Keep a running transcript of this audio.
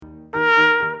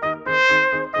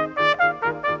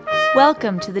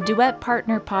Welcome to the Duet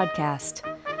Partner Podcast.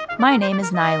 My name is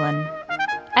Nylan.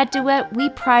 At Duet, we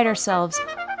pride ourselves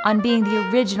on being the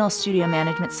original studio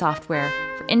management software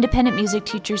for independent music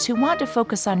teachers who want to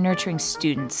focus on nurturing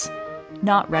students,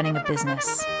 not running a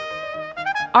business.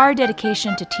 Our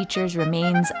dedication to teachers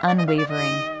remains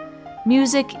unwavering.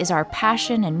 Music is our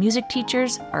passion and music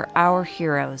teachers are our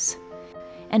heroes.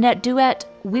 And at Duet,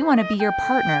 we want to be your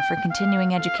partner for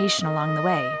continuing education along the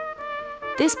way.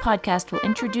 This podcast will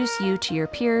introduce you to your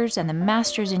peers and the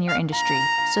masters in your industry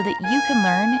so that you can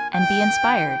learn and be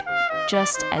inspired,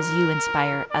 just as you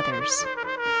inspire others.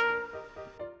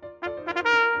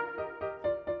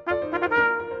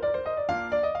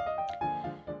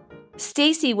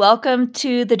 Stacy, welcome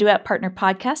to the Duet Partner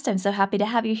Podcast. I'm so happy to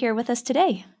have you here with us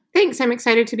today. Thanks. I'm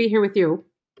excited to be here with you.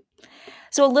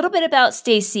 So a little bit about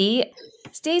Stacy.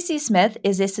 Stacy Smith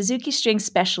is a Suzuki string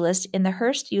specialist in the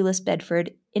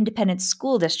Hurst-Euless-Bedford Independent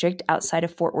School District outside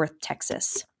of Fort Worth,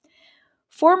 Texas.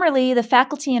 Formerly the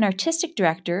faculty and artistic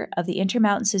director of the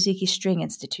Intermountain Suzuki String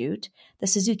Institute, the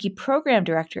Suzuki program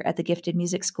director at the Gifted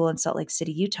Music School in Salt Lake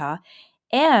City, Utah,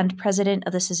 and president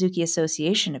of the Suzuki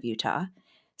Association of Utah,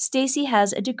 Stacy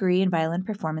has a degree in violin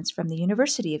performance from the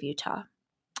University of Utah.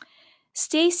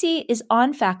 Stacy is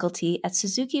on faculty at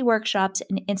Suzuki workshops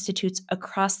and institutes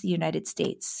across the United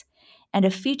States, and a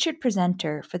featured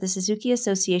presenter for the Suzuki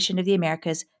Association of the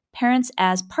Americas Parents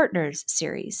as Partners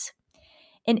series.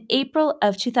 In April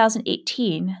of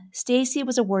 2018, Stacy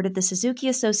was awarded the Suzuki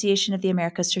Association of the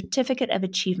Americas Certificate of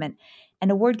Achievement,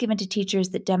 an award given to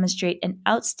teachers that demonstrate an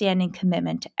outstanding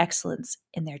commitment to excellence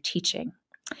in their teaching.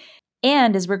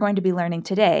 And as we're going to be learning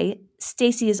today,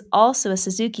 Stacy is also a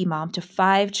Suzuki mom to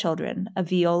 5 children, a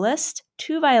violist,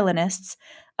 2 violinists,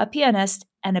 a pianist,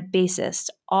 and a bassist,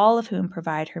 all of whom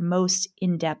provide her most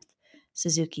in-depth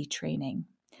Suzuki training.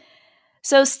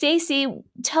 So Stacy,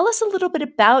 tell us a little bit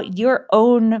about your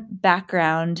own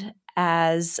background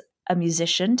as a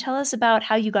musician. Tell us about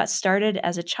how you got started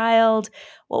as a child.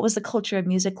 What was the culture of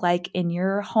music like in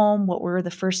your home? What were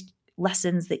the first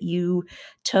lessons that you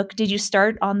took? Did you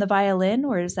start on the violin,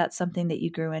 or is that something that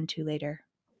you grew into later?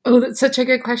 Oh, that's such a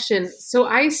good question. So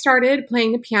I started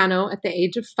playing the piano at the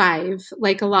age of 5,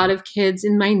 like a lot of kids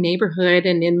in my neighborhood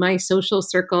and in my social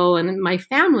circle and in my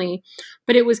family.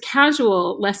 But it was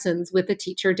casual lessons with a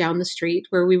teacher down the street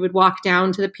where we would walk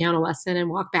down to the piano lesson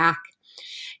and walk back.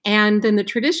 And then the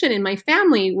tradition in my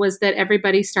family was that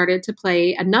everybody started to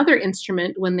play another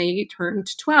instrument when they turned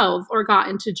 12 or got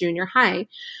into junior high,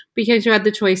 because you had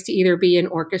the choice to either be in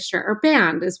orchestra or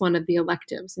band as one of the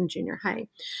electives in junior high.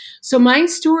 So my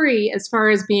story as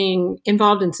far as being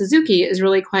involved in Suzuki is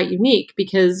really quite unique,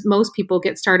 because most people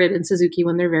get started in Suzuki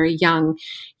when they're very young.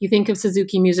 You think of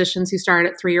Suzuki musicians who start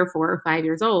at 3 or 4 or 5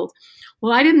 years old.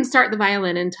 Well, I didn't start the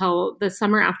violin until the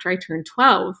summer after I turned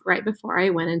 12, right before I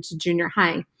went into junior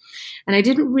high. And I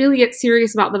didn't really get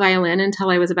serious about the violin until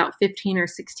I was about 15 or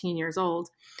 16 years old.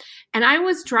 And I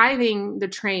was driving the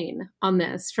train on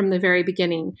this from the very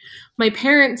beginning. My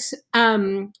parents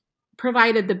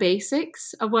provided the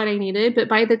basics of what I needed, but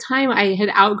by the time I had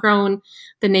outgrown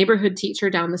the neighborhood teacher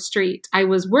down the street, I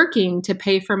was working to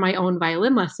pay for my own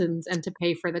violin lessons and to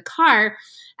pay for the car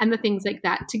and the things like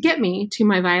that to get me to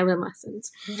my violin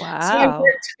lessons. Wow. So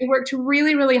I worked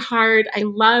really, really hard. I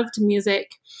loved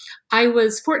music. I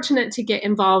was fortunate to get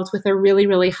involved with a really,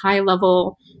 really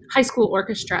high-level high school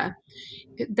orchestra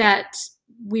that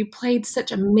we played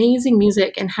such amazing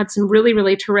music and had some really,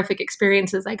 really terrific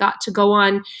experiences. I got to go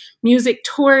on music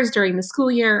tours during the school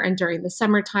year, and during the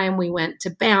summertime, we went to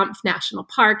Banff National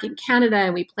Park in Canada,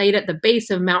 and we played at the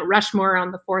base of Mount Rushmore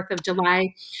on the 4th of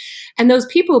July. And those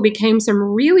people became some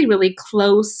really, really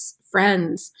close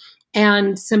friends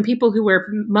and some people who were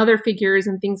mother figures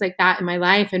and things like that in my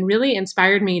life, and really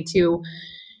inspired me to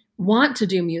want to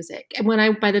do music. And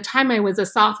by the time I was a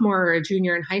sophomore or a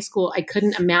junior in high school, I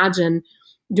couldn't imagine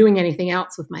doing anything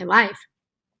else with my life.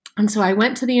 And so I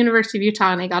went to the University of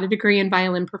Utah and I got a degree in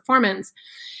violin performance.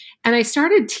 And I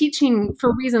started teaching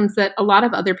for reasons that a lot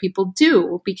of other people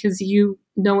do, because you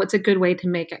know it's a good way to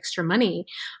make extra money.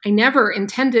 I never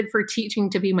intended for teaching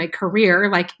to be my career.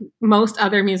 Like most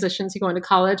other musicians who go into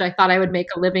college, I thought I would make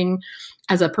a living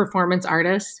as a performance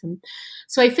artist. And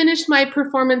so I finished my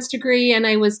performance degree and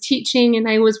I was teaching and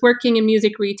I was working in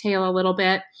music retail a little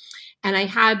bit. And I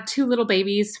had 2 little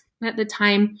babies at the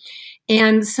time.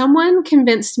 And someone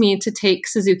convinced me to take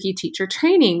Suzuki teacher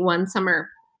training one summer.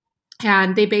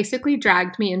 And they basically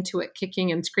dragged me into it,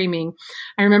 kicking and screaming.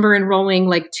 I remember enrolling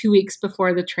like 2 weeks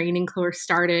before the training course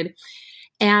started.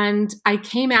 And I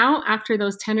came out after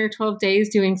those 10 or 12 days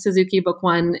doing Suzuki Book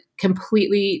 1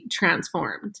 completely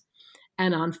transformed.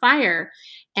 and on fire.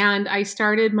 And I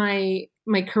started my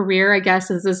career, I guess,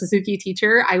 as a Suzuki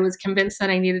teacher. I was convinced that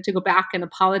I needed to go back and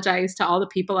apologize to all the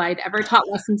people I'd ever taught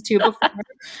lessons to before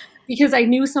because I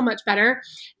knew so much better.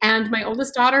 And my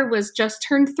oldest daughter was just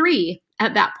turned 3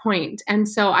 at that point. And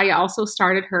so I also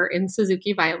started her in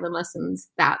Suzuki violin lessons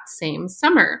that same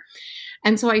summer.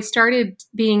 And so I started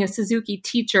being a Suzuki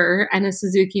teacher and a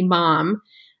Suzuki mom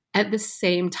at the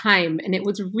same time. And it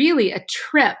was really a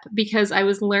trip because I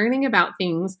was learning about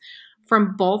things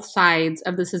from both sides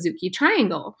of the Suzuki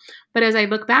triangle. But as I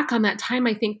look back on that time,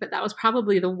 I think that that was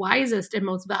probably the wisest and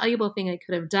most valuable thing I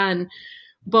could have done,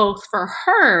 both for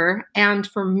her and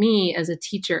for me as a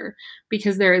teacher,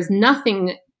 because there is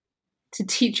nothing to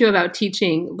teach you about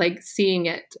teaching like seeing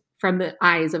it from the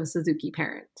eyes of a Suzuki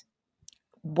parent.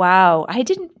 Wow.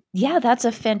 Yeah, that's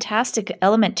a fantastic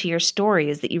element to your story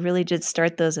is that you really did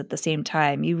start those at the same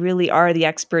time. You really are the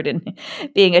expert in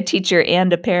being a teacher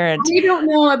and a parent. I don't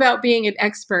know about being an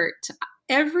expert.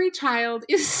 Every child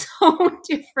is so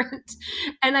different.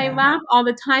 And I laugh all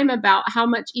the time about how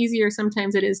much easier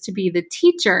sometimes it is to be the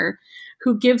teacher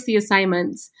who gives the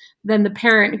assignments than the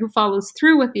parent who follows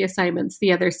through with the assignments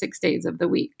the other 6 days of the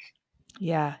week.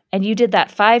 Yeah. And you did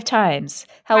that 5 times.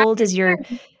 How old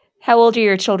are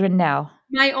your children now?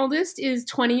 My oldest is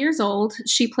 20 years old.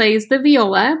 She plays the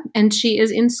viola, and she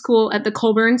is in school at the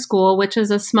Colburn School, which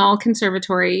is a small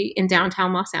conservatory in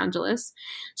downtown Los Angeles.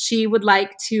 She would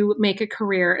like to make a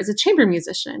career as a chamber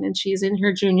musician, and she's in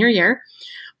her junior year.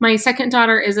 My second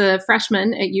daughter is a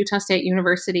freshman at Utah State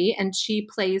University, and she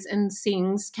plays and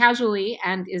sings casually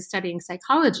and is studying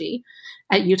psychology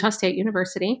at Utah State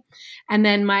University. And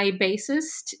then my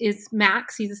bassist is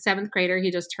Max. He's a 7th grader.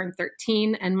 He just turned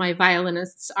 13. And my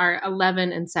violinists are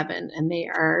 11 and 7, and they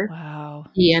are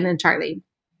Ian and Charlie.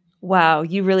 Wow,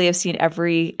 you really have seen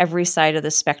every side of the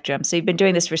spectrum. So you've been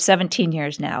doing this for 17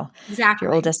 years now. Exactly.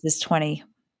 Your oldest is 20.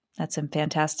 That's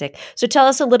fantastic. So tell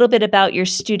us a little bit about your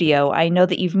studio. I know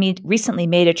that you've recently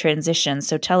made a transition.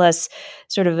 So tell us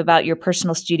sort of about your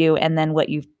personal studio and then what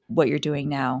you're doing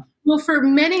now. Well, for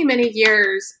many, many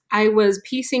years, I was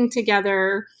piecing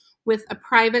together with a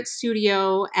private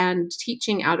studio and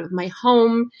teaching out of my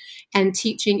home and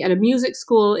teaching at a music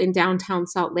school in downtown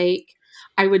Salt Lake.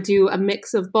 I would do a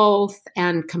mix of both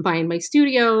and combine my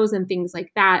studios and things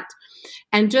like that.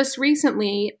 And just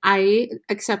recently, I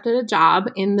accepted a job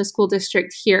in the school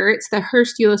district here. It's the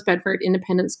Hearst Euless Bedford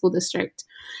Independent School District.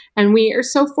 And we are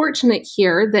so fortunate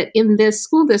here that in this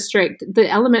school district,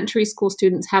 the elementary school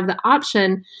students have the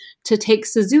option to take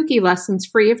Suzuki lessons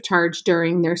free of charge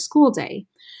during their school day.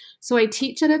 So I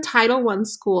teach at a Title I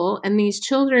school, and these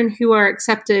children who are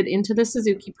accepted into the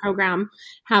Suzuki program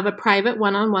have a private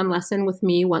one-on-one lesson with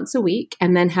me once a week,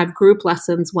 and then have group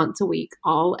lessons once a week,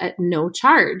 all at no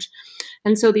charge.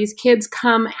 And so these kids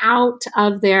come out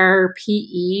of their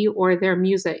PE or their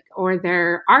music or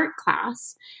their art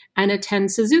class and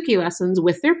attend Suzuki lessons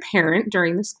with their parent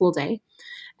during the school day.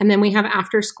 And then we have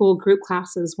after school group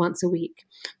classes once a week.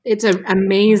 It's an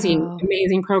amazing,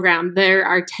 amazing program. There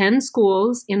are 10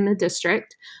 schools in the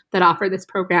district that offer this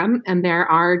program, and there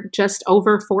are just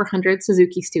over 400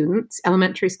 Suzuki students,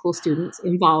 elementary school students,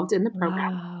 involved in the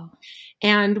program. Wow.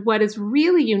 And what is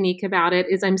really unique about it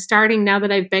is I'm starting, now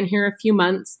that I've been here a few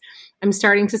months, I'm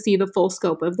starting to see the full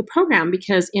scope of the program,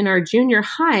 because in our junior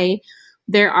high,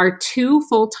 there are 2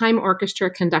 full-time orchestra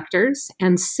conductors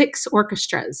and 6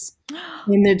 orchestras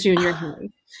in the junior high.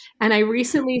 And I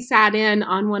recently sat in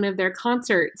on one of their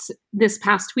concerts this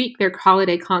past week, their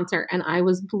holiday concert, and I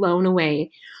was blown away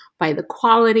by the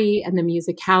quality and the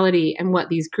musicality and what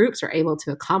these groups are able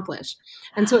to accomplish.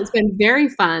 And so it's been very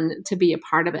fun to be a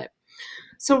part of it.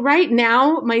 So right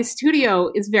now, my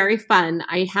studio is very fun.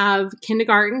 I have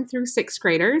kindergarten through 6th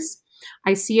graders.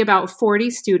 I see about 40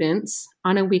 students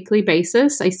on a weekly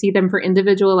basis. I see them for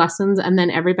individual lessons, and then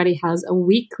everybody has a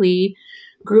weekly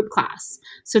group class.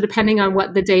 So depending on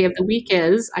what the day of the week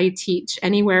is, I teach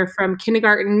anywhere from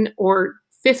kindergarten or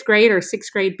 5th grade or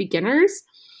 6th grade beginners,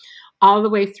 all the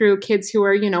way through kids who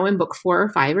are, in book 4 or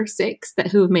 5 or 6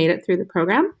 who've made it through the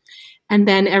program. And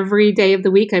then every day of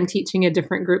the week, I'm teaching a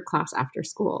different group class after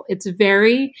school. It's a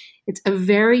very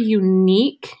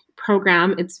unique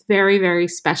program. It's very, very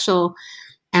special.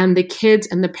 And the kids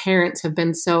and the parents have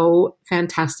been so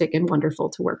fantastic and wonderful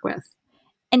to work with.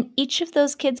 And each of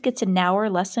those kids gets an hour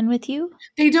lesson with you?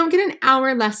 They don't get an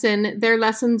hour lesson. Their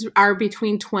lessons are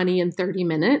between 20 and 30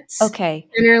 minutes. Okay.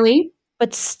 Generally.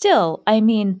 But still, I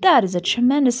mean, that is a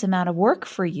tremendous amount of work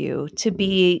for you to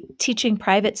be teaching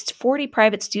 40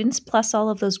 private students plus all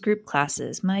of those group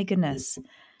classes. My goodness.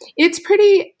 It's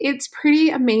pretty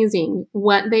amazing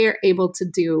what they are able to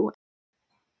do.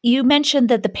 You mentioned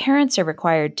that the parents are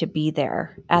required to be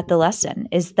there at the lesson.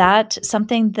 Is that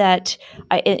something that,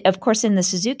 of course, in the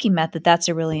Suzuki method, that's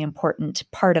a really important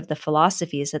part of the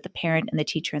philosophy is that the parent and the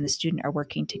teacher and the student are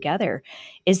working together.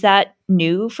 Is that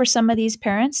new for some of these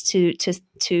parents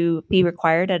to be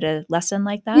required at a lesson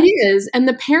like It that? is. And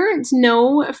the parents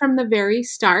know from the very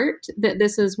start that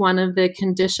this is one of the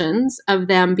conditions of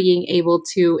them being able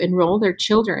to enroll their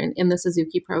children in the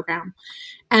Suzuki program.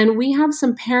 And we have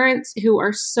some parents who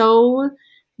are so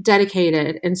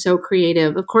dedicated and so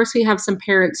creative. Of course, we have some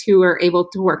parents who are able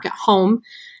to work at home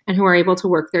and who are able to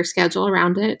work their schedule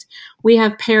around it. We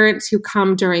have parents who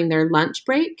come during their lunch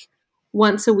break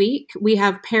once a week. We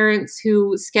have parents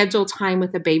who schedule time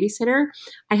with a babysitter.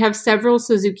 I have several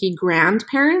Suzuki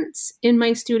grandparents in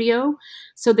my studio.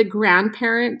 So the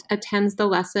grandparent attends the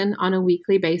lesson on a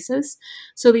weekly basis.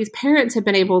 So these parents have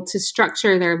been able to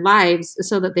structure their lives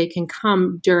so that they can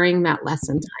come during that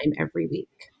lesson time every week.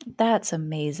 That's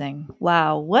amazing.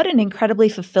 Wow. What an incredibly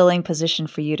fulfilling position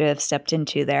for you to have stepped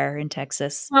into there in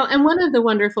Texas. Well, and one of the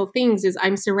wonderful things is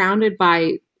I'm surrounded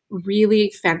by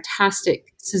really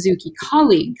fantastic Suzuki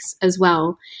colleagues as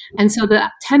well. And so the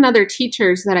 10 other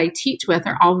teachers that I teach with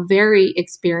are all very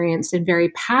experienced and very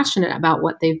passionate about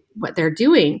what they're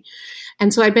doing.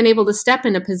 And so I've been able to step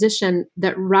in a position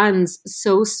that runs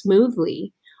so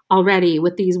smoothly already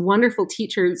with these wonderful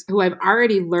teachers who I've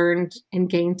already learned and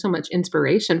gained so much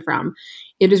inspiration from.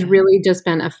 It has Yeah. really just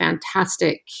been a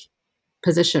fantastic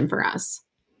position for us.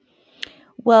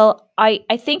 Well,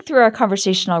 I think through our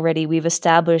conversation already, we've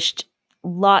established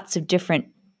lots of different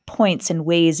points and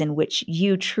ways in which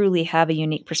you truly have a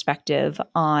unique perspective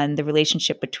on the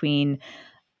relationship between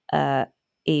uh,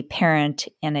 a parent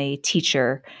and a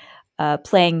teacher,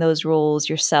 playing those roles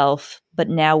yourself, but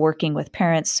now working with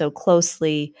parents so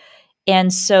closely.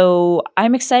 And so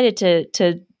I'm excited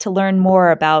to learn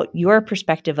more about your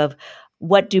perspective of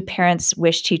what do parents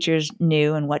wish teachers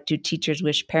knew and what do teachers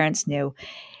wish parents knew.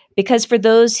 Because for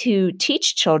those who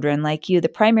teach children like you, the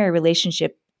primary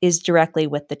relationship is directly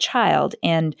with the child.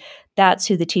 And that's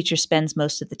who the teacher spends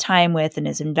most of the time with and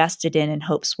is invested in and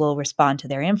hopes will respond to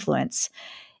their influence.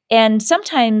 And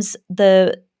sometimes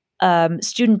the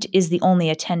student is the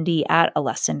only attendee at a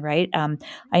lesson, right?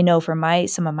 I know for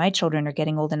some of my children are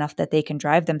getting old enough that they can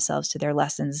drive themselves to their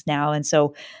lessons now, and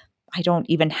so I don't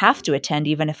even have to attend,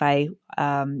 even if I,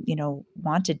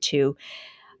 wanted to.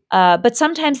 But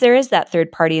sometimes there is that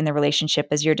third party in the relationship,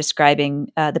 as you're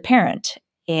describing, the parent.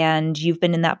 And you've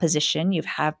been in that position. You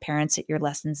have parents at your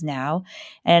lessons now.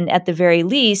 And at the very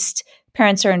least,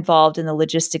 parents are involved in the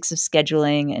logistics of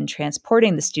scheduling and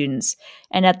transporting the students.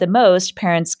 And at the most,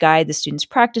 parents guide the students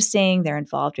practicing. They're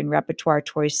involved in repertoire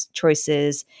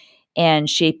choices and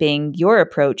shaping your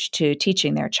approach to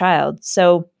teaching their child.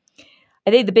 So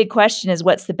I think the big question is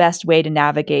what's the best way to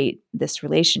navigate this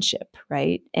relationship,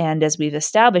 right? And as we've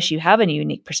established, you have a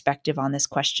unique perspective on this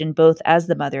question, both as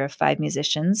the mother of 5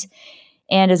 musicians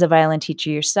and as a violin teacher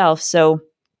yourself. So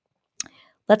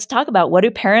let's talk about what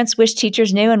do parents wish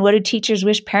teachers knew and what do teachers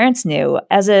wish parents knew?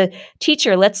 As a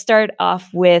teacher, let's start off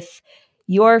with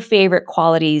your favorite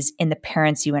qualities in the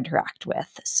parents you interact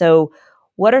with. So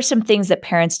what are some things that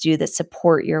parents do that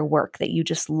support your work that you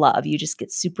just love? You just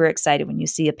get super excited when you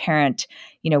see a parent,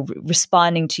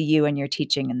 responding to you and your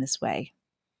teaching in this way.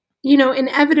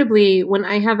 Inevitably, when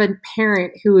I have a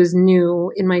parent who is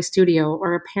new in my studio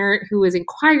or a parent who is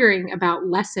inquiring about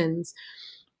lessons,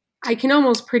 I can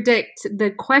almost predict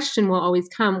the question will always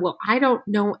come, well, I don't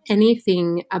know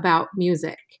anything about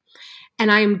music.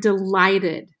 And I am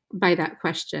delighted by that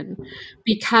question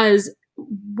because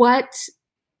what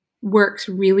works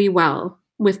really well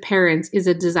with parents is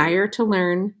a desire to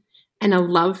learn and a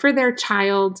love for their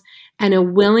child and a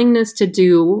willingness to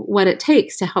do what it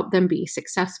takes to help them be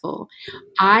successful.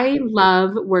 I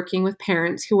love working with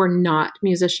parents who are not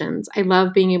musicians. I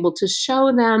love being able to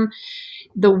show them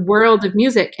the world of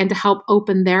music and to help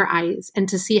open their eyes and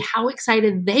to see how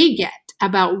excited they get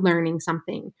about learning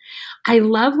something. I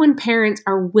love when parents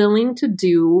are willing to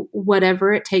do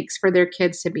whatever it takes for their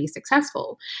kids to be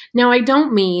successful. Now, I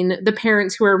don't mean the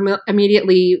parents who are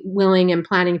immediately willing and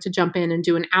planning to jump in and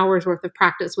do an hour's worth of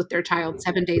practice with their child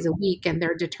 7 days a week, and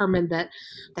they're determined that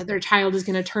their child is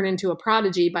going to turn into a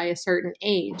prodigy by a certain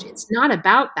age. It's not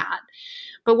about that.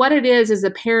 But what it is a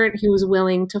parent who is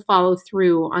willing to follow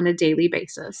through on a daily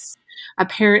basis, a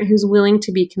parent who's willing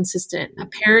to be consistent, a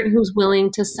parent who's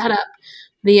willing to set up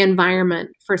the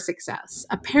environment for success,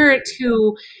 a parent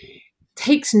who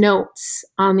takes notes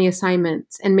on the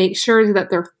assignments and makes sure that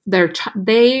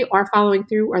they are following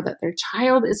through or that their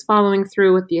child is following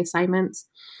through with the assignments.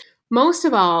 Most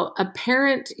of all, a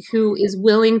parent who is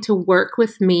willing to work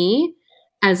with me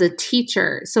as a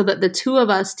teacher so that the two of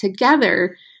us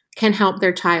together can help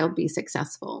their child be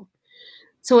successful.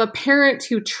 So a parent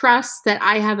who trusts that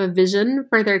I have a vision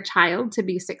for their child to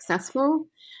be successful,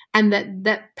 and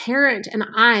that parent and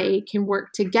I can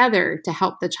work together to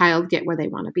help the child get where they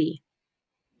want to be.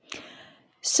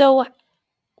 So,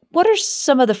 what are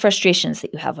some of the frustrations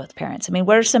that you have with parents? I mean,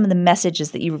 what are some of the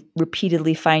messages that you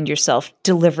repeatedly find yourself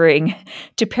delivering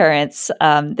to parents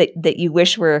that you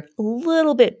wish were a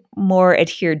little bit more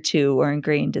adhered to or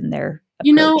ingrained in their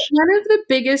approach? One of the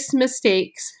biggest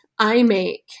mistakes I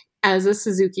make as a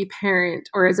Suzuki parent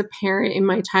or as a parent in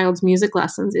my child's music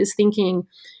lessons is thinking,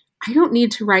 I don't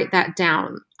need to write that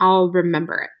down. I'll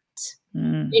remember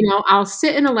it. I'll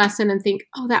sit in a lesson and think,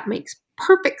 oh, that makes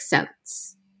perfect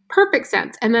sense. Perfect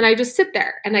sense. And then I just sit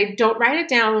there and I don't write it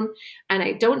down and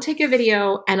I don't take a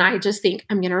video and I just think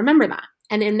I'm going to remember that.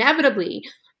 And inevitably,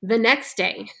 the next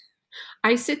day,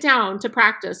 I sit down to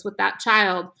practice with that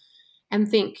child and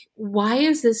think, why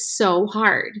is this so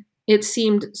hard? It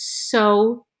seemed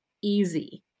so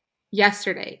easy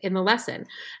yesterday in the lesson.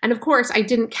 And of course, I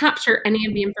didn't capture any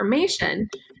of the information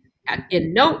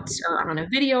in notes or on a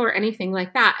video or anything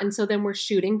like that. And so then we're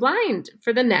shooting blind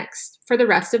for the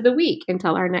rest of the week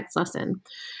until our next lesson.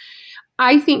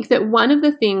 I think that one of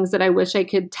the things that I wish I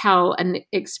could tell and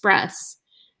express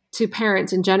to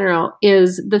parents in general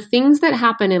is the things that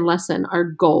happen in lesson are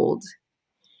gold.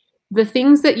 The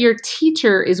things that your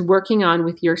teacher is working on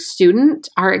with your student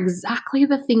are exactly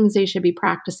the things they should be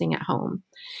practicing at home.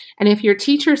 And if your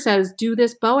teacher says, do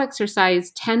this bow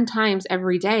exercise 10 times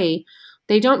every day,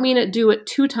 they don't mean do it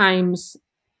 2 times,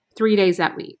 3 days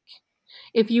that week.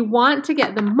 If you want to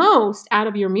get the most out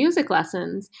of your music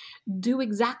lessons, do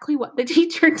exactly what the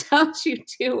teacher tells you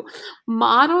to.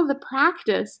 Model the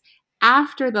practice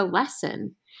after the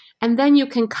lesson. And then you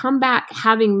can come back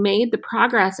having made the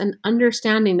progress and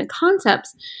understanding the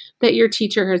concepts that your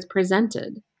teacher has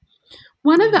presented.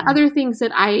 One of the other things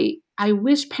that I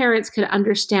wish parents could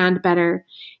understand better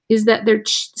is that their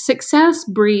success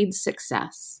breeds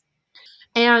success.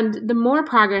 And the more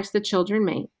progress the children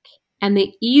make, and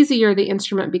the easier the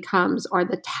instrument becomes, or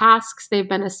the tasks they've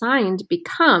been assigned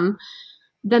become,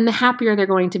 then the happier they're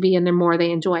going to be and the more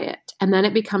they enjoy it. And then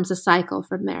it becomes a cycle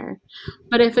from there.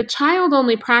 But if a child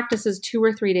only practices 2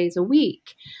 or 3 days a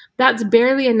week, that's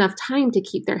barely enough time to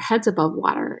keep their heads above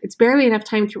water. It's barely enough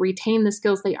time to retain the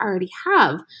skills they already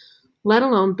have, let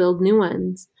alone build new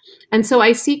ones. And so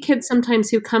I see kids sometimes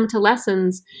who come to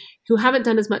lessons who haven't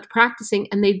done as much practicing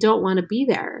and they don't want to be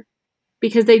there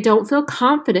because they don't feel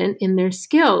confident in their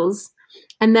skills.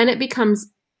 And then it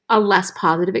becomes a less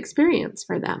positive experience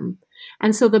for them.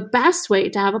 And so the best way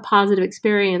to have a positive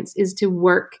experience is to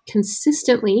work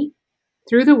consistently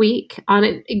through the week on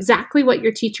exactly what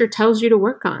your teacher tells you to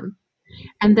work on.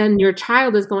 And then your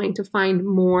child is going to find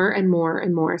more and more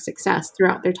and more success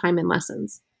throughout their time in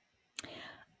lessons.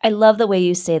 I love the way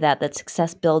you say that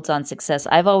success builds on success.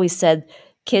 I've always said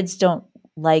kids don't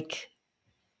like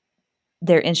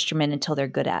their instrument until they're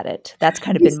good at it. That's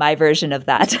kind of been my version of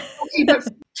that. Okay, but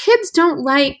kids don't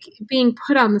like being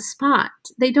put on the spot.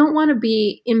 They don't want to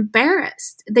be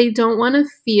embarrassed. They don't want to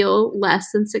feel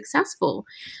less than successful.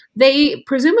 They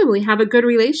presumably have a good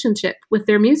relationship with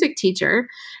their music teacher,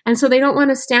 and so they don't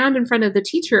want to stand in front of the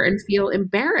teacher and feel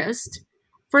embarrassed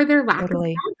for their lack of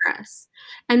progress.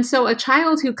 And so a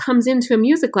child who comes into a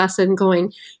music lesson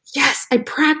going, yes, I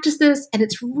practiced this and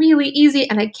it's really easy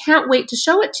and I can't wait to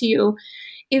show it to you,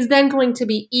 is then going to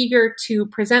be eager to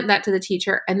present that to the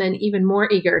teacher and then even more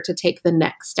eager to take the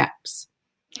next steps.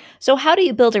 So how do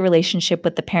you build a relationship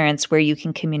with the parents where you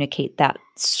can communicate that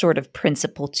sort of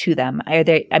principle to them?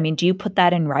 Do you put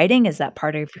that in writing? Is that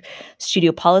part of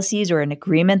studio policies or an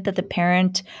agreement that the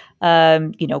parent,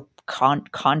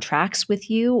 contracts with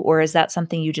you? Or is that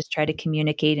something you just try to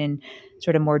communicate in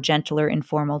sort of more gentler,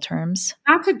 informal terms?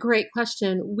 That's a great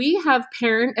question. We have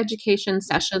parent education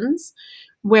sessions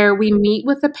where we meet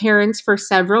with the parents for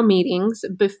several meetings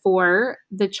before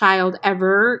the child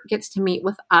ever gets to meet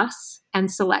with us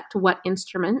and select what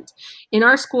instrument. In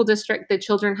our school district, the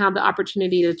children have the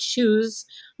opportunity to choose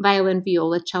violin,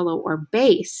 viola, cello, or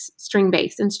bass, string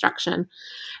bass instruction.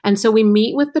 And so we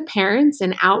meet with the parents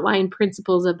and outline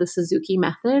principles of the Suzuki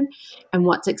method and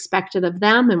what's expected of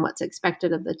them and what's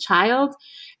expected of the child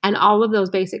and all of those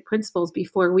basic principles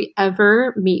before we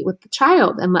ever meet with the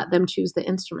child and let them choose the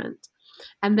instrument.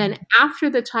 And then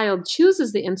after the child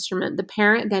chooses the instrument, the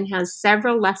parent then has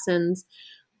several lessons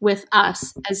with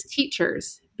us as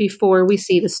teachers before we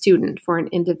see the student for an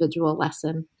individual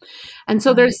lesson. And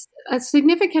so there's a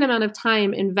significant amount of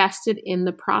time invested in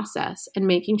the process and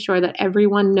making sure that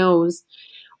everyone knows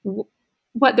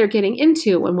what they're getting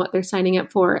into and what they're signing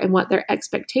up for and what their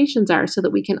expectations are so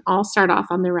that we can all start off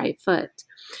on the right foot.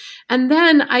 And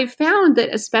then I found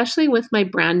that, especially with my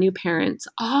brand new parents,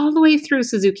 all the way through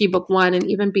Suzuki Book One and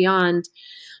even beyond,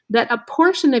 that a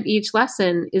portion of each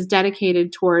lesson is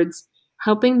dedicated towards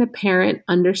helping the parent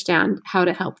understand how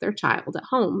to help their child at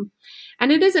home.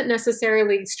 And it isn't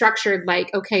necessarily structured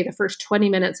like, okay, the first 20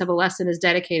 minutes of a lesson is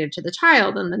dedicated to the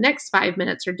child and the next 5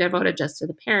 minutes are devoted just to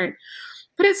the parent.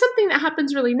 But it's something that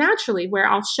happens really naturally where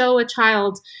I'll show a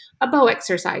child a bow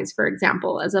exercise, for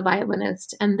example, as a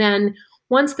violinist. And then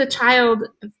once the child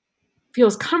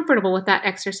feels comfortable with that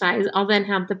exercise, I'll then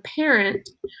have the parent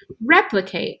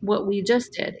replicate what we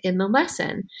just did in the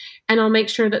lesson. And I'll make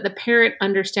sure that the parent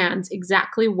understands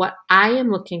exactly what I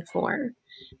am looking for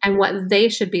and what they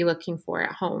should be looking for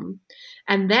at home.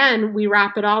 And then we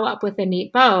wrap it all up with a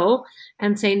neat bow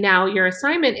and say, now your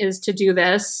assignment is to do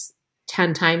this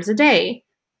 10 times a day,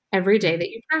 every day that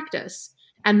you practice.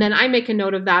 And then I make a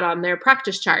note of that on their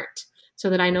practice chart so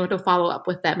that I know to follow up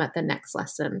with them at the next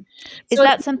lesson. Is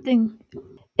that something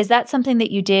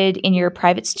that you did in your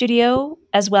private studio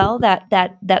as well?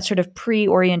 That sort of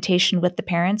pre-orientation with the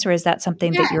parents, or is that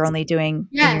something that you're only doing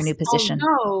in your new position?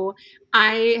 Although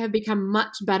I have become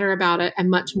much better about it and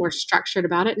much more structured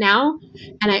about it now.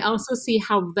 And I also see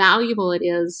how valuable it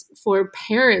is for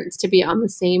parents to be on the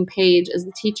same page as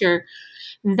the teacher.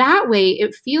 That way,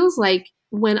 it feels like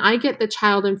when I get the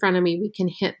child in front of me, we can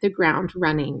hit the ground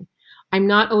running. I'm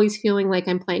not always feeling like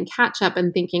I'm playing catch up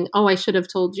and thinking, oh, I should have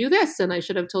told you this and I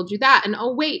should have told you that. And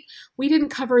oh, wait, we didn't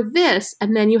cover this.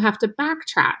 And then you have to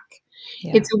backtrack.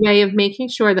 Yeah. It's a way of making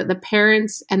sure that the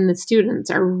parents and the students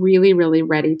are really, really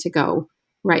ready to go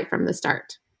right from the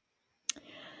start.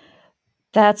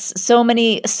 That's so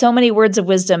many words of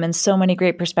wisdom and so many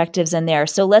great perspectives in there.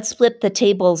 So let's flip the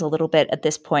tables a little bit at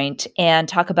this point and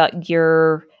talk about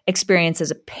your experience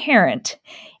as a parent.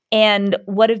 And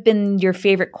what have been your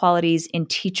favorite qualities in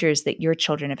teachers that your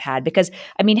children have had? Because,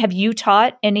 I mean, have you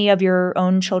taught any of your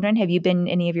own children? Have you been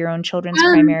any of your own children's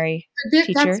primary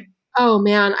teacher? Oh,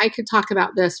 man, I could talk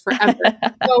about this forever.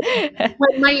 So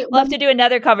we'll have to do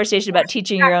another conversation about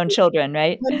teaching your own children,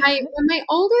 right? When my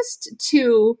oldest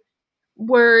two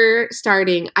were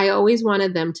starting, I always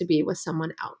wanted them to be with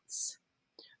someone else.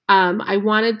 I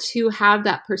wanted to have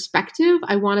that perspective.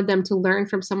 I wanted them to learn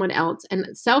from someone else.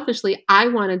 And selfishly, I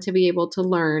wanted to be able to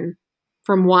learn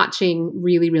from watching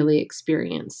really, really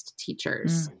experienced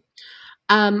teachers.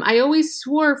 I always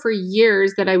swore for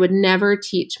years that I would never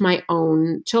teach my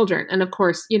own children. And of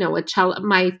course,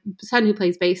 my son who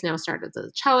plays bass now started as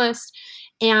a cellist,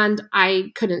 and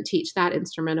I couldn't teach that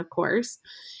instrument, of course.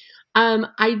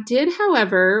 I did,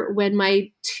 however, when my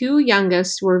two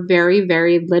youngest were very,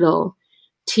 very little,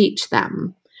 teach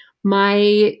them.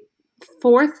 My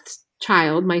fourth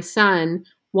child, my son,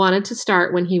 wanted to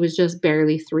start when he was just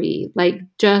barely 3, like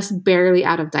just barely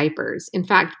out of diapers. In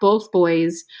fact, both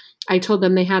boys, I told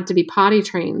them they had to be potty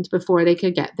trained before they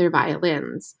could get their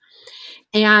violins.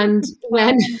 And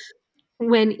when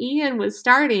Ian was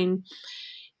starting,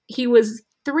 he was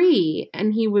 3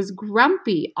 and he was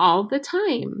grumpy all the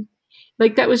time.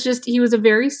 Like he was a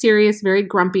very serious, very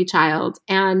grumpy child.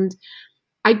 And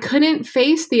I couldn't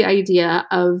face the idea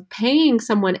of paying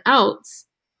someone else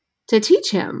to teach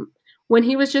him when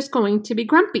he was just going to be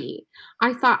grumpy.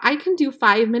 I thought I can do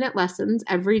 5-minute lessons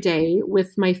every day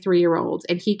with my 3-year-old,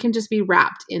 and he can just be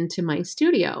wrapped into my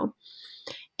studio.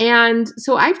 And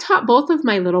so I've taught both of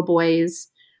my little boys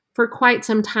for quite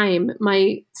some time.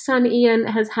 My son Ian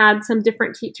has had some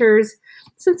different teachers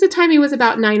since the time he was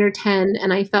about 9 or 10,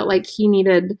 and I felt like he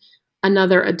needed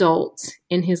another adult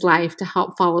in his life to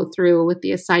help follow through with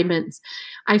the assignments.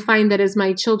 I find that as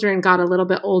my children got a little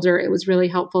bit older, it was really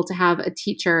helpful to have a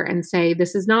teacher and say,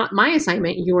 this is not my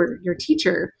assignment. Your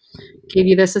teacher gave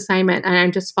you this assignment and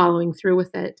I'm just following through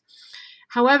with it.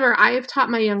 However, I have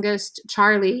taught my youngest,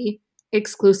 Charlie,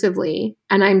 exclusively,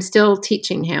 and I'm still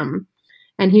teaching him.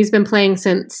 And he's been playing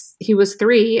since he was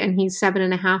 3 and he's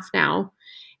 7.5 now.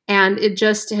 And it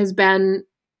just has been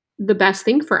the best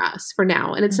thing for us for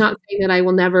now. And it's not saying that I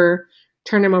will never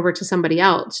turn him over to somebody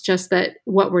else, just that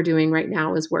what we're doing right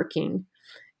now is working.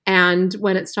 And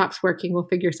when it stops working, we'll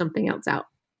figure something else out.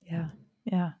 Yeah.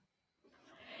 Yeah.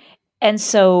 And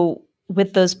so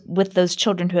with those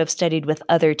children who have studied with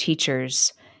other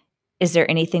teachers, is there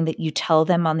anything that you tell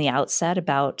them on the outset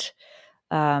about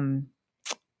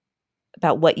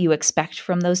what you expect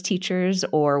from those teachers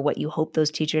or what you hope those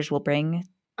teachers will bring?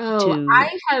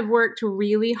 I have worked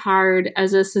really hard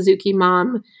as a Suzuki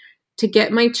mom to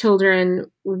get my children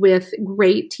with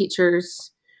great teachers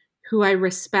who I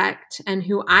respect and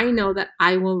who I know that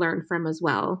I will learn from as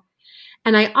well.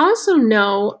 And I also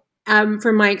know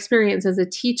from my experience as a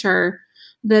teacher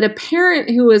that a parent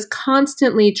who is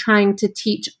constantly trying to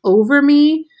teach over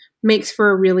me makes for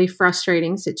a really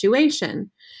frustrating situation.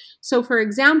 So, for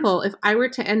example, if I were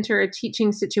to enter a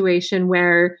teaching situation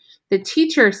where the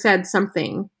teacher said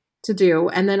something to do,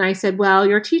 and then I said, well,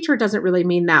 your teacher doesn't really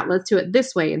mean that. Let's do it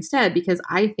this way instead because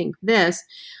I think this,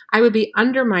 I would be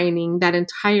undermining that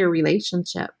entire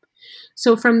relationship.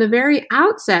 So, from the very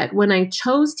outset, when I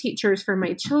chose teachers for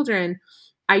my children,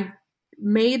 I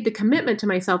made the commitment to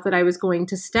myself that I was going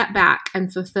to step back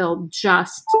and fulfill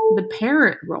just the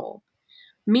parent role,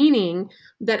 meaning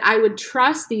that I would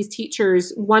trust these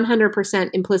teachers 100%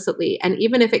 implicitly. And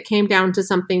even if it came down to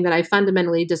something that I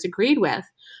fundamentally disagreed with,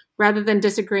 rather than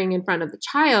disagreeing in front of the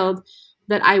child,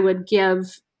 that I would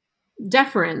give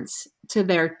deference to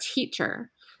their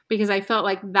teacher because I felt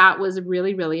like that was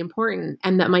really, really important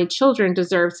and that my children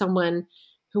deserved someone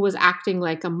who was acting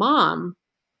like a mom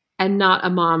and not a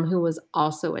mom who was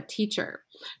also a teacher.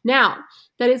 Now,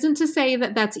 that isn't to say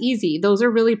that that's easy. Those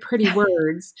are really pretty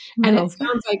words. And No. it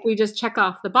sounds like we just check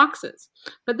off the boxes.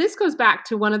 But this goes back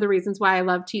to one of the reasons why I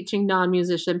love teaching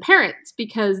non-musician parents,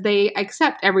 because they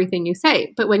accept everything you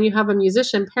say. But when you have a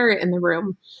musician parent in the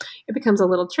room, it becomes a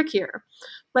little trickier.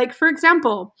 Like, for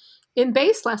example, in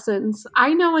bass lessons,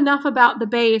 I know enough about the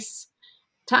bass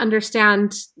to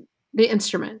understand the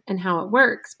instrument and how it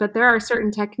works. But there are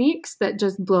certain techniques that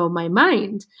just blow my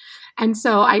mind. And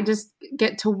so I just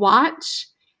get to watch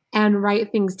and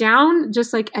write things down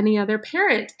just like any other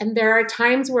parent. And there are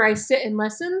times where I sit in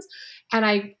lessons and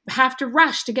I have to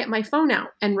rush to get my phone out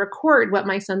and record what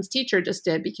my son's teacher just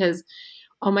did because,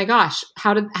 oh my gosh,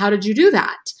 how did you do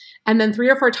that? And then 3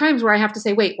 or 4 times where I have to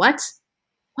say, wait, what?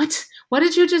 What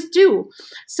did you just do?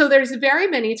 So there's very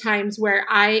many times where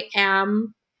I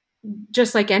am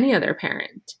just like any other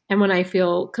parent and when I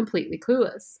feel completely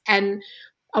clueless. And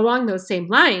along those same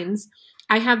lines,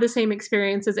 I have the same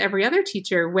experience as every other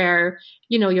teacher where,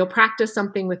 you'll practice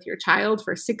something with your child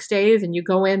for 6 days and you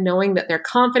go in knowing that they're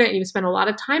confident, you've spent a lot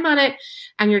of time on it,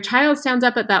 and your child stands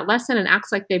up at that lesson and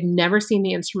acts like they've never seen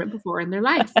the instrument before in their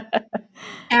life.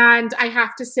 And I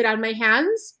have to sit on my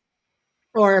hands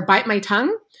or bite my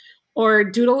tongue or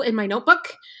doodle in my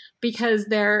notebook because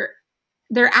they're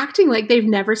acting like they've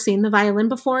never seen the violin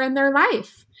before in their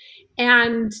life.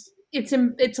 And it's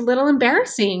a little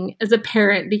embarrassing as a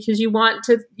parent because you want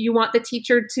the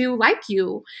teacher to like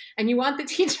you and you want the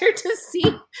teacher to see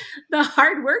the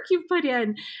hard work you've put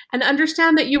in and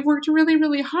understand that you've worked really,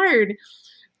 really hard.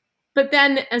 But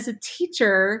then as a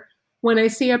teacher, when I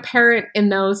see a parent in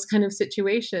those kind of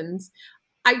situations,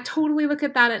 I totally look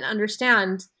at that and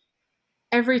understand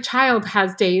every child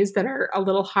has days that are a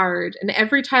little hard, and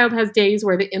every child has days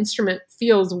where the instrument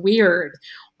feels weird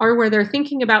or where they're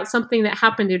thinking about something that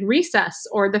happened in recess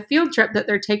or the field trip that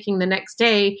they're taking the next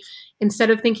day instead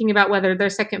of thinking about whether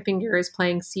their second finger is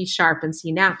playing C sharp and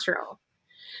C natural.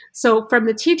 So from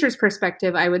the teacher's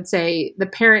perspective, I would say the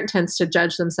parent tends to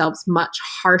judge themselves much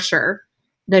harsher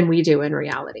than we do in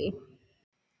reality.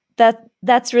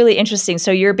 That's really interesting.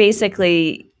 So you're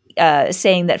basically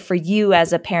saying that for you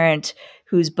as a parent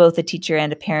who's both a teacher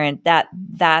and a parent,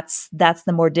 that's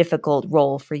the more difficult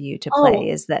role for you to play.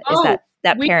 Is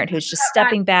that parent who's just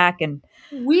stepping back? And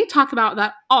we talk about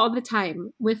that all the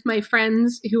time with my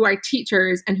friends who are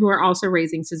teachers and who are also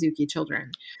raising Suzuki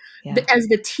children. Yeah. As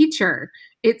the teacher,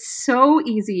 it's so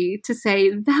easy to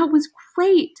say, that was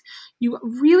great. You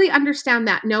really understand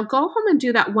that. Now go home and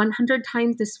do that 100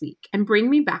 times this week and bring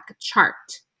me back a chart.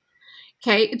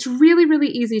 Okay, it's really, really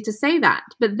easy to say that.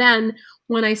 But then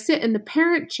when I sit in the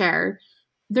parent chair,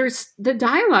 there's the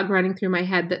dialogue running through my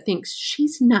head that thinks,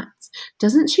 she's nuts.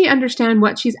 Doesn't she understand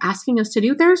what she's asking us to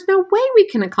do? There's no way we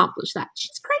can accomplish that.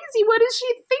 She's crazy. What is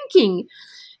she thinking?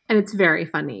 And it's very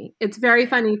funny. It's very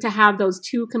funny to have those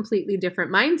two completely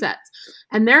different mindsets.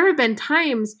 And there have been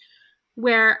times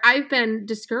where I've been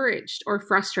discouraged or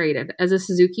frustrated as a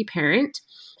Suzuki parent,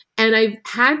 and I've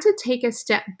had to take a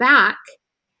step back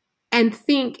and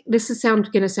think, this is going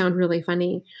to sound really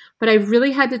funny, but I've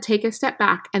really had to take a step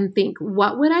back and think,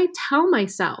 what would I tell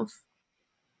myself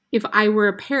if I were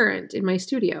a parent in my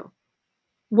studio?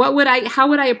 How would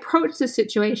I approach the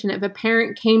situation if a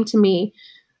parent came to me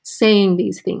saying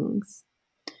these things?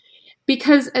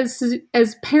 Because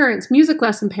as parents, music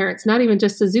lesson parents, not even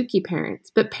just Suzuki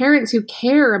parents, but parents who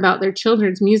care about their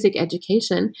children's music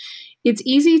education, it's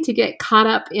easy to get caught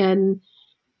up in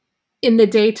the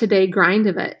day-to-day grind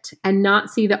of it and not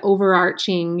see the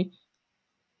overarching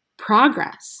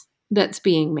progress that's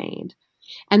being made.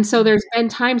 And so there's been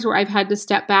times where I've had to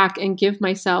step back and give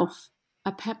myself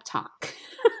a pep talk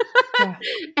Yeah.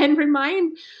 and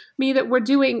remind me that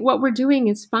what we're doing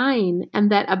is fine,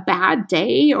 and that a bad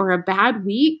day or a bad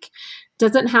week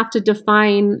doesn't have to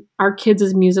define our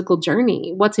kids' musical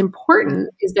journey. What's important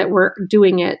is that we're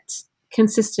doing it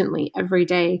consistently every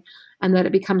day, and that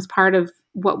it becomes part of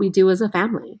what we do as a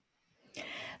family.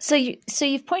 So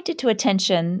you've pointed to a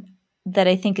tension that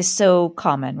I think is so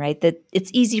common, right? That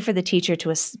it's easy for the teacher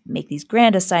to make these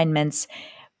grand assignments,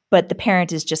 but the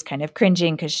parent is just kind of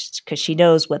cringing because she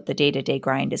knows what the day-to-day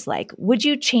grind is like. Would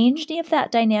you change any of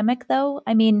that dynamic, though?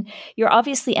 I mean, you're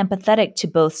obviously empathetic to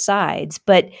both sides,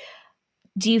 but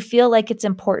do you feel like it's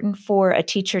important for a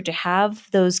teacher to have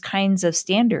those kinds of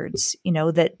standards,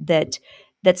 that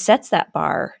sets that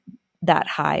bar that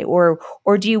high, or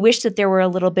do you wish that there were a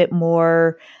little bit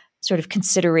more sort of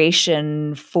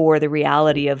consideration for the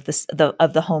reality of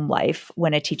the home life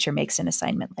when a teacher makes an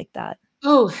assignment like that?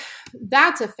 Oh,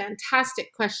 that's a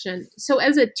fantastic question. So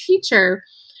as a teacher,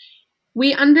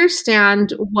 we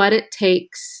understand what it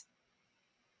takes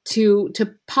to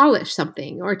polish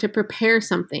something or to prepare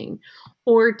something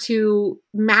or to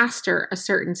master a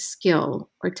certain skill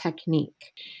or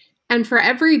technique. And for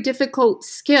every difficult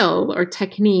skill or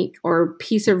technique or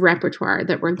piece of repertoire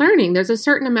that we're learning, there's a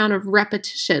certain amount of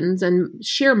repetitions and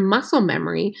sheer muscle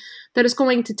memory that it's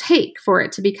going to take for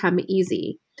it to become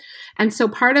easy. And so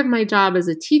part of my job as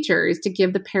a teacher is to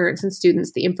give the parents and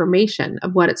students the information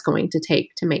of what it's going to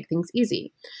take to make things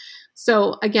easy.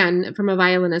 So again, from a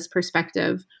violinist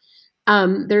perspective,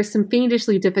 there's some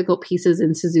fiendishly difficult pieces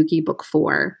in Suzuki Book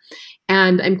 4.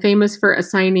 And I'm famous for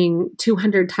assigning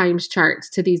 200 times charts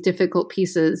to these difficult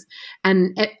pieces.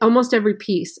 And almost every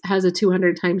piece has a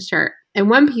 200 times chart. And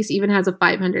one piece even has a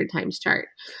 500 times chart.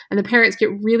 And the parents get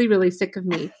really, really sick of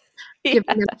me giving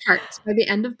them charts by the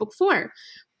end of Book 4.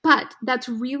 But that's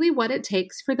really what it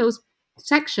takes for those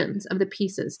sections of the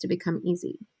pieces to become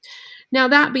easy. Now,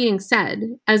 that being said,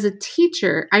 as a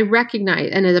teacher, I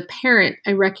recognize, and as a parent,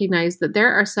 I recognize that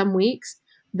there are some weeks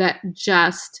that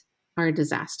just are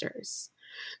disasters.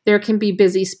 There can be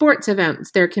busy sports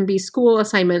events. There can be school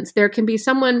assignments. There can be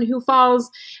someone who falls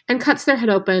and cuts their head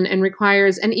open and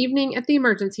requires an evening at the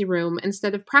emergency room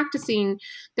instead of practicing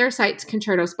their site's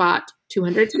concerto spot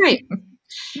 200 times.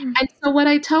 And so what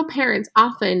I tell parents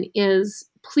often is,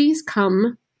 please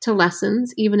come to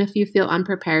lessons, even if you feel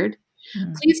unprepared.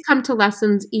 Please come to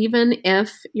lessons even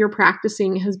if your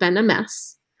practicing has been a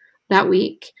mess that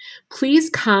week. Please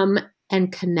come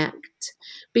and connect.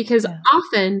 Because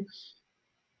often,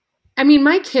 I mean,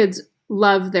 my kids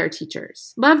love their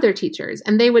teachers,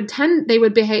 and they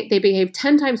behave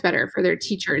 10 times better for their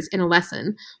teachers in a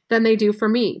lesson than they do for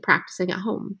me practicing at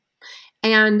home.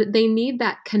 And they need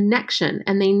that connection,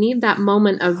 and they need that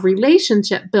moment of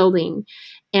relationship building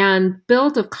and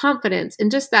build of confidence, and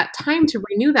just that time to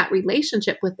renew that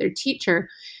relationship with their teacher,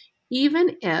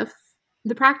 even if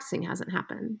the practicing hasn't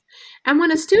happened. And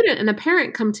when a student and a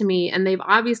parent come to me and they've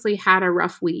obviously had a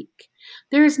rough week,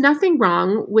 there is nothing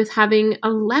wrong with having a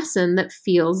lesson that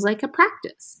feels like a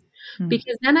practice,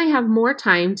 because then I have more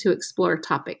time to explore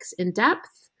topics in depth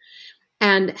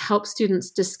and help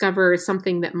students discover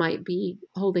something that might be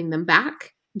holding them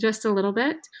back just a little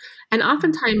bit. And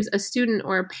oftentimes a student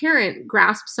or a parent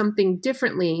grasps something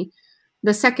differently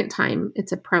the second time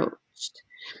it's approached.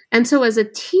 And so as a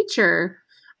teacher,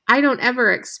 I don't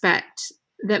ever expect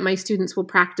that my students will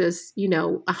practice,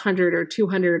 100 or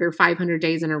 200 or 500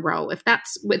 days in a row. If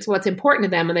that's what's important to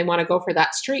them and they want to go for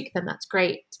that streak, then that's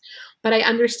great. But I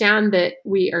understand that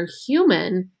we are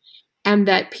human and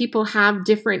that people have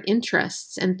different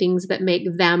interests and things that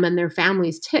make them and their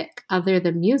families tick other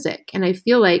than music. And I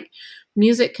feel like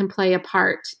music can play a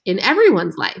part in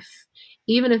everyone's life,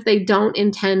 even if they don't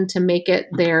intend to make it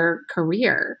their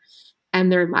career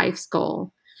and their life's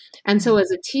goal. And so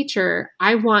as a teacher,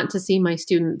 I want to see my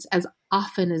students as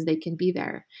often as they can be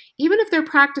there, even if their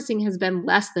practicing has been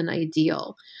less than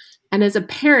ideal. And as a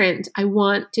parent, I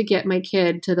want to get my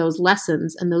kid to those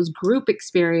lessons and those group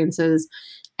experiences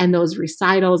and those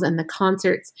recitals and the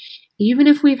concerts, even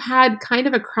if we've had kind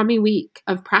of a crummy week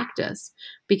of practice,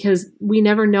 because we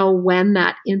never know when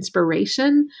that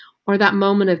inspiration or that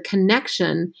moment of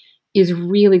connection is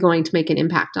really going to make an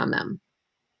impact on them.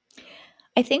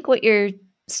 I think what you're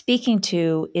speaking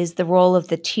to is the role of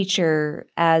the teacher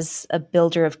as a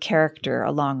builder of character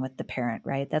along with the parent,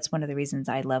 right? That's one of the reasons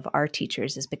I love our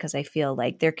teachers, is because I feel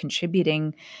like they're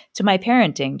contributing to my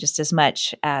parenting just as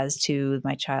much as to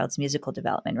my child's musical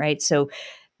development, right? So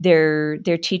they're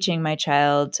teaching my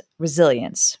child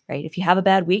resilience, right? If you have a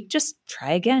bad week, just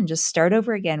try again, just start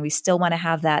over again. We still want to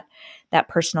have that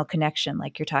personal connection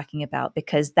like you're talking about,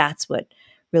 because that's what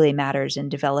really matters in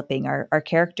developing our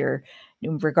character,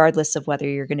 regardless of whether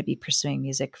you're going to be pursuing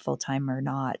music full time or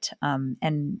not.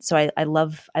 And so I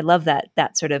love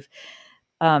that sort of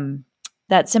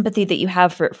that sympathy that you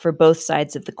have for both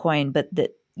sides of the coin, but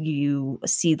that you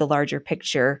see the larger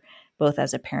picture both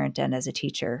as a parent and as a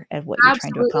teacher and what you're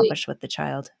trying to Absolutely. accomplish with the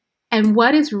child. And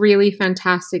what is really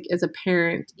fantastic as a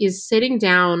parent is sitting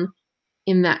down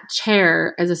in that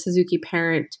chair as a Suzuki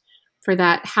parent for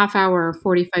that half hour,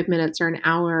 45 minutes, or an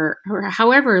hour, or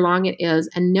however long it is,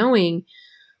 and knowing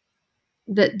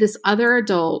that this other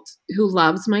adult who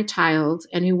loves my child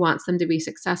and who wants them to be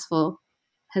successful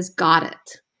has got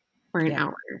it for an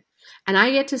hour. And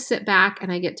I get to sit back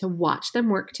and I get to watch them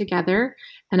work together,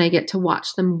 and I get to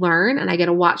watch them learn, and I get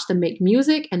to watch them make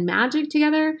music and magic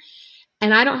together.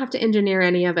 And I don't have to engineer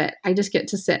any of it. I just get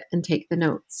to sit and take the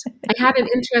notes. I had an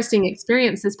interesting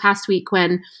experience this past week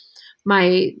when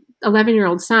my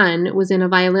 11-year-old son was in a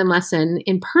violin lesson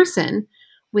in person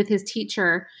with his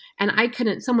teacher, and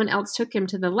someone else took him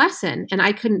to the lesson, and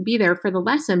I couldn't be there for the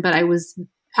lesson, but I was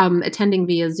attending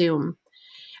via Zoom.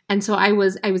 And so I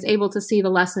was able to see the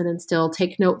lesson and still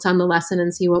take notes on the lesson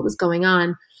and see what was going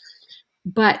on.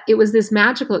 But it was this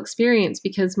magical experience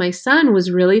because my son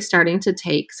was really starting to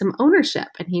take some ownership,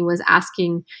 and he was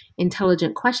asking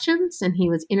intelligent questions, and he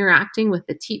was interacting with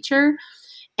the teacher.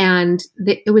 And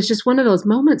it was just one of those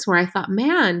moments where I thought,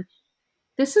 man,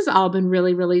 this has all been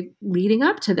really, really leading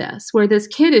up to this, where this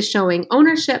kid is showing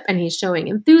ownership, and he's showing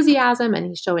enthusiasm, and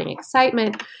he's showing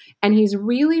excitement, and he's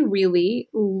really, really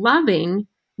loving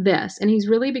this. And he's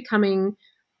really becoming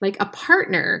like a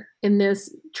partner in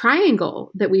this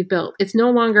triangle that we've built. It's no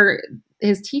longer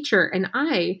his teacher and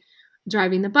I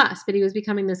driving the bus, but he was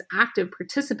becoming this active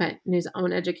participant in his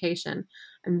own education.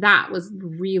 And that was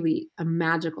really a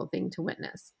magical thing to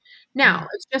witness. Now,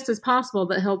 it's just as possible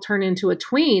that he'll turn into a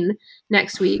tween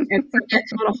next week and forget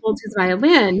how to hold his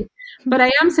violin. But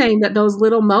I am saying that those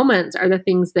little moments are the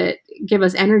things that give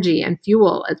us energy and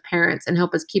fuel as parents and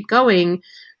help us keep going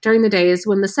during the days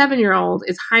when the 7-year-old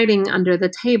is hiding under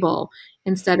the table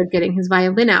instead of getting his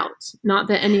violin out. Not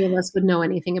that any of us would know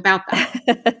anything about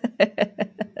that.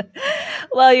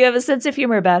 Well, you have a sense of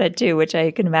humor about it too, which I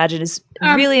can imagine is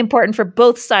really important for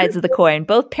both sides of the coin,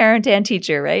 both parent and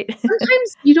teacher, right?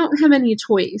 Sometimes you don't have any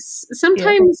choice.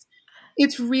 Sometimes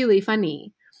it's really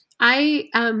funny. I,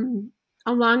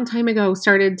 a long time ago,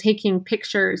 started taking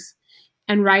pictures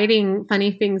and writing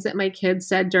funny things that my kids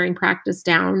said during practice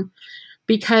down,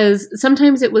 because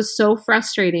sometimes it was so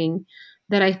frustrating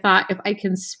that I thought, if I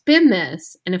can spin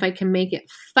this and if I can make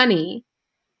it funny,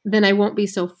 then I won't be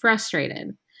so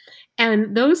frustrated.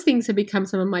 And those things have become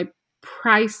some of my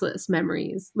priceless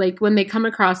memories. Like when they come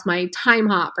across my Time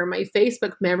Hop or my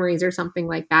Facebook memories or something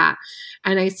like that,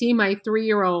 and I see my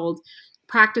 3-year-old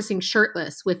practicing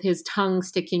shirtless with his tongue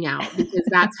sticking out because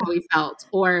that's how he felt.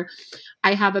 Or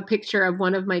I have a picture of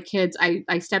one of my kids.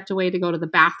 I stepped away to go to the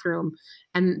bathroom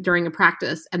and during a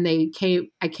practice, and I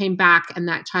came back, and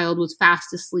that child was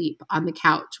fast asleep on the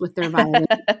couch with their violin.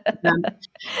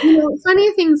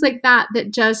 Funny things like that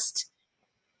just,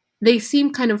 they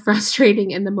seem kind of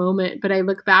frustrating in the moment, but I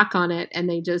look back on it and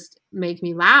they just make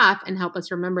me laugh and help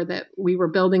us remember that we were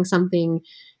building something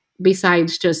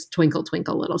besides just Twinkle,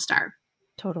 Twinkle, Little Star.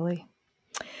 Totally.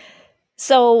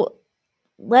 So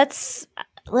let's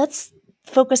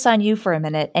focus on you for a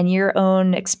minute and your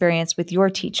own experience with your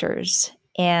teachers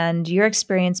and your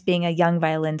experience being a young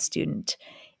violin student.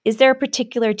 Is there a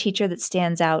particular teacher that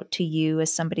stands out to you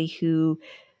as somebody who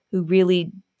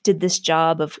really did this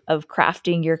job of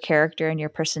crafting your character and your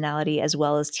personality as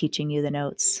well as teaching you the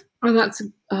notes?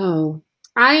 I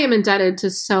am indebted to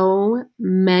so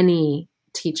many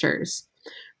teachers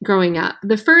growing up.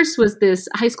 The first was this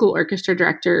high school orchestra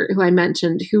director who I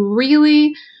mentioned, who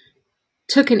really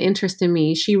took an interest in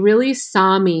me. She really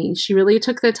saw me. She really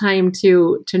took the time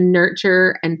to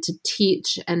nurture and to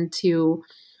teach and to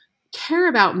care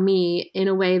about me in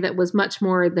a way that was much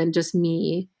more than just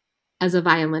me as a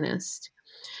violinist.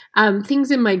 Things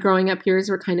in my growing up years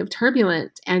were kind of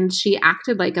turbulent, and she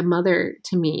acted like a mother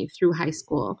to me through high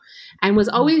school and was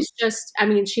always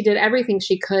she did everything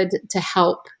she could to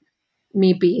help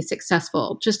me be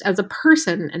successful just as a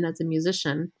person and as a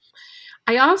musician.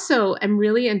 I also am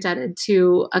really indebted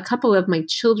to a couple of my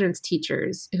children's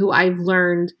teachers who I've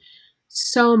learned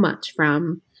so much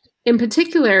from. In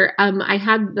particular, I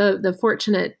had the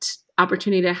fortunate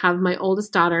opportunity to have my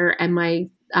oldest daughter and my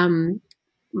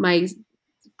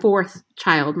fourth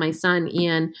child, my son,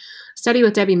 Ian, study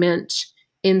with Debbie Minch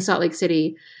in Salt Lake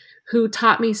City, who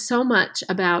taught me so much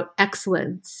about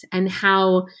excellence and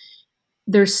how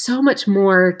there's so much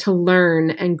more to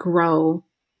learn and grow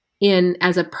in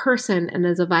as a person and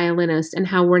as a violinist, and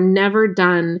how we're never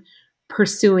done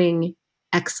pursuing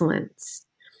excellence.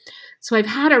 So I've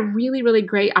had a really, really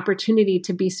great opportunity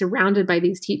to be surrounded by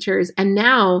these teachers. And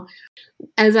now,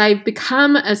 as I've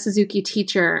become a Suzuki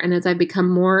teacher and as I've become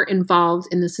more involved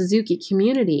in the Suzuki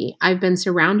community, I've been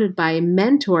surrounded by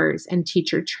mentors and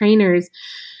teacher trainers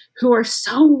who are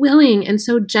so willing and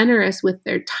so generous with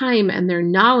their time and their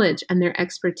knowledge and their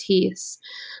expertise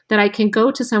that I can go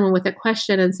to someone with a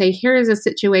question and say, here is a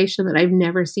situation that I've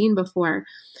never seen before.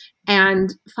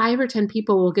 And 5 or 10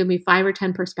 people will give me 5 or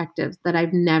 10 perspectives that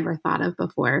I've never thought of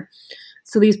before.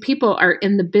 So these people are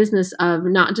in the business of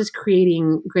not just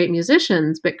creating great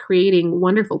musicians, but creating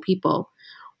wonderful people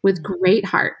with great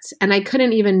hearts. And I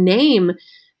couldn't even name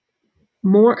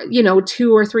more,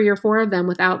 2 or 3 or 4 of them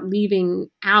without leaving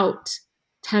out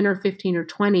 10 or 15 or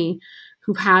 20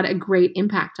 who've had a great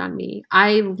impact on me.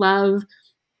 I love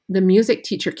the music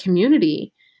teacher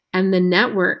community and the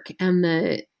network and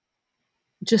the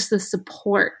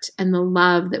support and the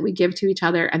love that we give to each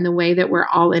other and the way that we're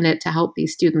all in it to help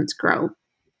these students grow.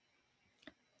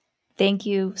 Thank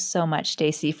you so much,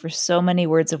 Stacy, for so many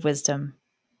words of wisdom.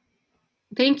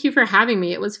 Thank you for having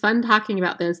me. It was fun talking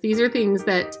about this. These are things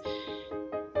that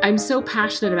I'm so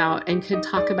passionate about and could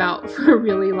talk about for a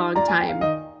really long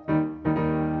time.